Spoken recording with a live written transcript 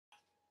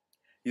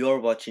You're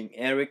watching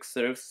Eric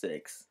Serve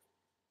 6.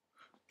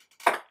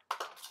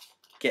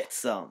 Get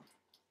some.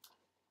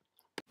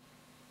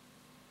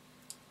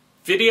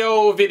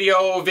 Video,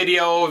 YouTube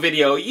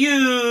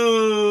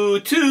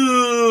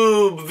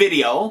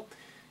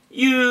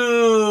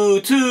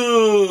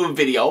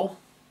video,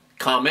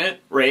 comment,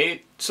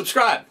 rate,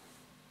 subscribe.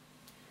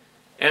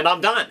 And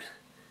I'm done.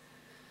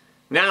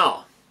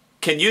 Now,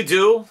 can you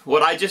do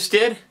what I just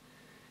did?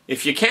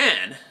 If you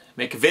can,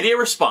 make a video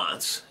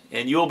response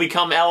and you will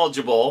become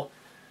eligible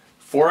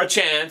for a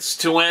chance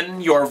to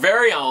win your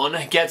very own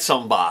Get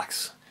Some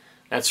box.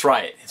 That's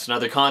right, it's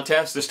another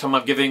contest. This time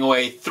I'm giving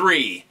away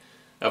 3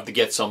 of the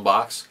Get Some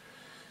box.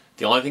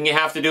 The only thing you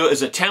have to do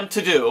is attempt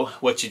to do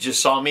what you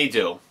just saw me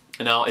do.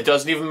 Now, it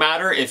doesn't even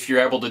matter if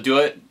you're able to do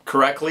it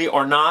correctly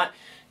or not.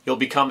 You'll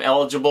become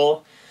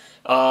eligible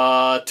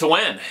to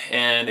win,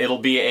 and it'll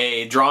be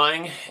a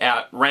drawing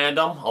at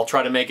random. I'll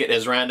try to make it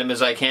as random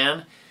as I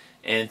can,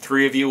 and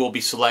 3 of you will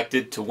be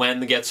selected to win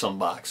the Get Some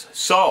box.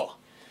 So,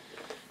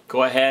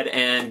 go ahead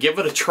and give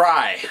it a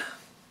try.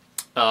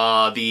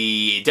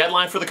 The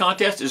deadline for the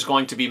contest is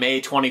going to be May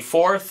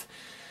 24th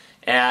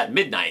at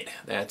midnight.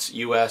 That's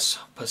U.S.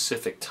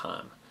 Pacific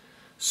time.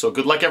 So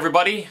good luck,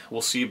 everybody.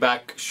 We'll see you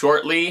back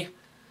shortly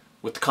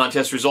with the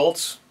contest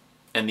results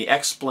and the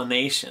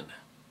explanation.